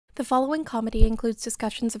The following comedy includes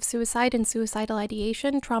discussions of suicide and suicidal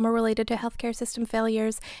ideation, trauma related to healthcare system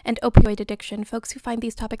failures, and opioid addiction. Folks who find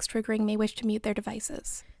these topics triggering may wish to mute their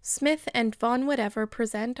devices. Smith and Von Whatever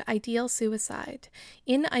present Ideal Suicide.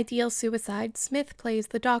 In Ideal Suicide, Smith plays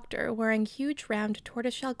the doctor, wearing huge round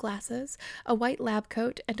tortoiseshell glasses, a white lab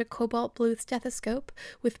coat, and a cobalt blue stethoscope,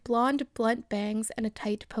 with blonde, blunt bangs and a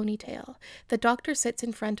tight ponytail. The doctor sits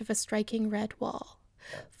in front of a striking red wall.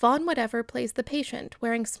 Von Whatever plays the patient,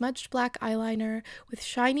 wearing smudged black eyeliner, with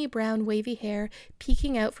shiny brown wavy hair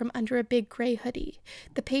peeking out from under a big gray hoodie.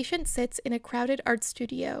 The patient sits in a crowded art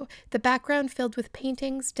studio, the background filled with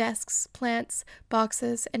paintings, desks, plants,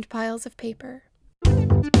 boxes, and piles of paper.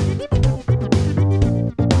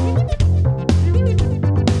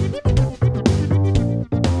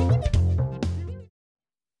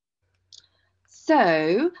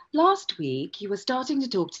 So, last week you were starting to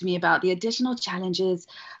talk to me about the additional challenges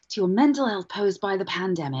to your mental health posed by the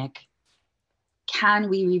pandemic. Can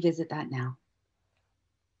we revisit that now?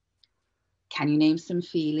 Can you name some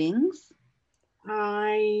feelings?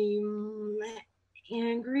 I'm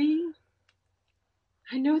angry.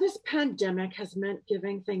 I know this pandemic has meant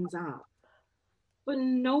giving things up, but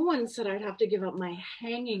no one said I'd have to give up my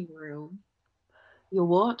hanging room. Your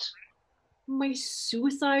what? My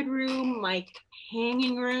suicide room, my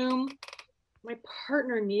hanging room. My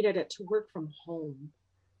partner needed it to work from home.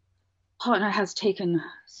 Partner has taken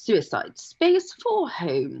suicide space for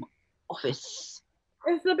home office.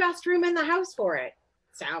 It's the best room in the house for it.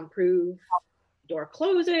 Soundproof, door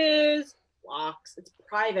closes, locks, it's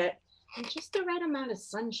private, and just the right amount of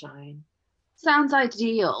sunshine. Sounds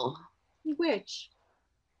ideal. Which?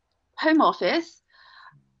 Home office,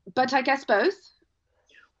 but I guess both.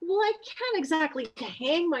 Well, I can't exactly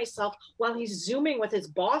hang myself while he's Zooming with his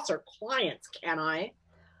boss or clients, can I?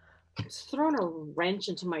 It's thrown a wrench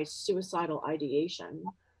into my suicidal ideation.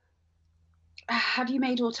 Have you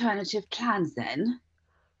made alternative plans then?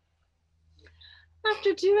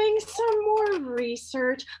 After doing some more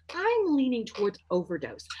research, I'm leaning towards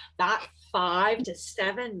overdose. That 5 to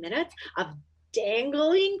 7 minutes of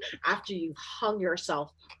dangling after you've hung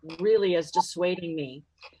yourself really is dissuading me.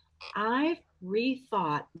 I've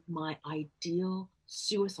rethought my ideal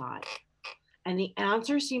suicide. And the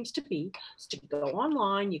answer seems to be to go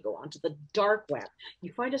online, you go onto the dark web,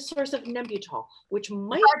 you find a source of Nembutal, which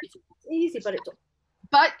might be easy, but it's...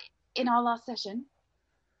 But in our last session,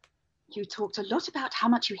 you talked a lot about how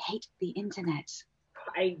much you hate the internet.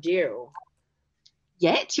 I do.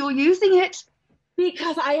 Yet you're using it.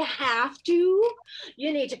 Because I have to.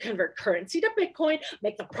 You need to convert currency to Bitcoin,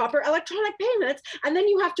 make the proper electronic payments, and then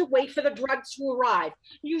you have to wait for the drugs to arrive,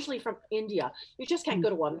 usually from India. You just can't go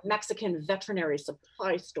to a Mexican veterinary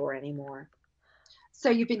supply store anymore.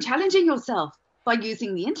 So you've been challenging yourself by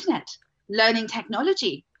using the internet, learning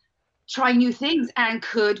technology, trying new things, and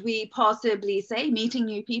could we possibly say meeting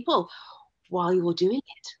new people while you're doing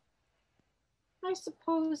it? I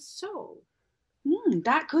suppose so.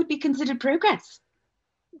 That could be considered progress.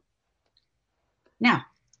 Now,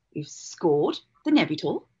 you've scored the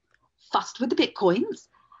Nembutal, fussed with the Bitcoins,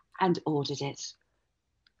 and ordered it.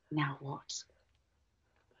 Now what?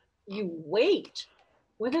 You wait.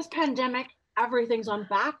 With this pandemic, everything's on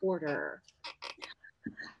back order.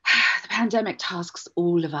 The pandemic tasks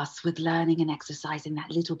all of us with learning and exercising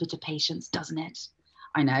that little bit of patience, doesn't it?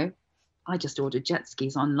 I know. I just ordered jet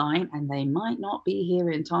skis online and they might not be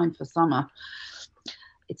here in time for summer.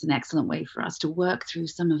 It's an excellent way for us to work through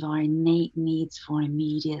some of our innate needs for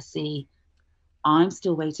immediacy. I'm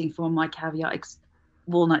still waiting for my caviar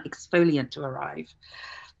walnut exfoliant to arrive.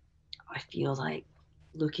 I feel like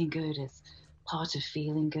looking good is part of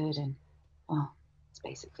feeling good, and well, it's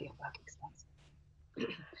basically a work expense.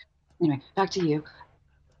 Anyway, back to you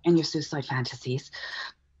and your suicide fantasies.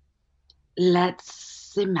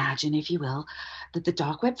 Let's imagine, if you will, that the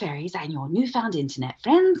dark web fairies and your newfound internet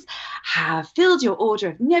friends have filled your order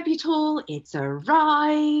of Nembutal. It's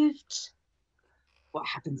arrived. What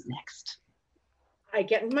happens next? I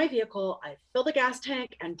get in my vehicle, I fill the gas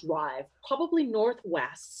tank and drive, probably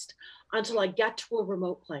northwest, until I get to a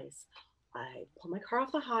remote place. I pull my car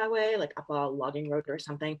off the highway, like up a logging road or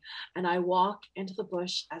something, and I walk into the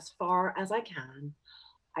bush as far as I can.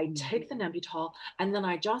 I take the Nembutal and then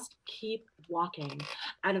I just keep walking.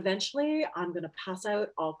 And eventually I'm going to pass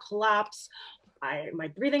out, I'll collapse, my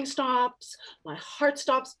breathing stops, my heart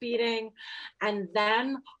stops beating, and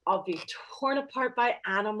then I'll be torn apart by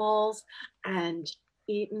animals and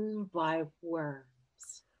eaten by worms.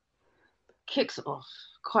 Kicks off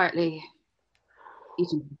quietly,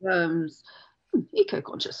 eating worms,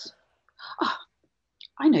 eco-conscious. Oh,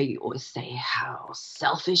 I know you always say how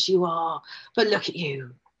selfish you are, but look at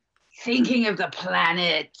you. thinking of the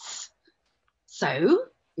planet. So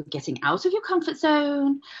you're getting out of your comfort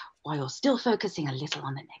zone while you're still focusing a little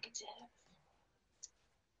on the negative.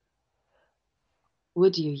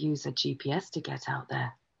 Would you use a GPS to get out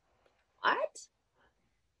there? What?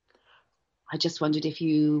 I just wondered if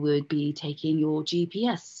you would be taking your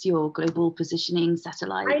GPS, your global positioning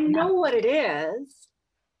satellite. I know what it is.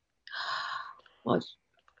 Well,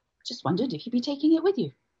 just wondered if you'd be taking it with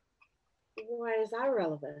you. Why is that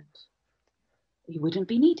relevant? You wouldn't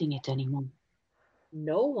be needing it anymore.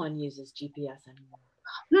 No one uses GPS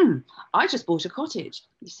anymore. I just bought a cottage.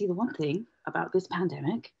 You see, the one thing about this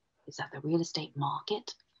pandemic is that the real estate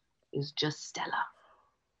market is just stellar.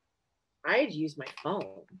 I'd use my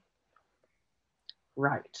phone.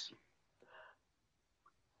 Right.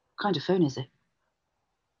 What kind of phone is it?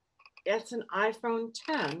 It's an iPhone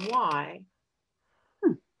 10. Why?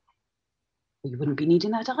 Well, you wouldn't be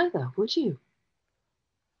needing that either, would you?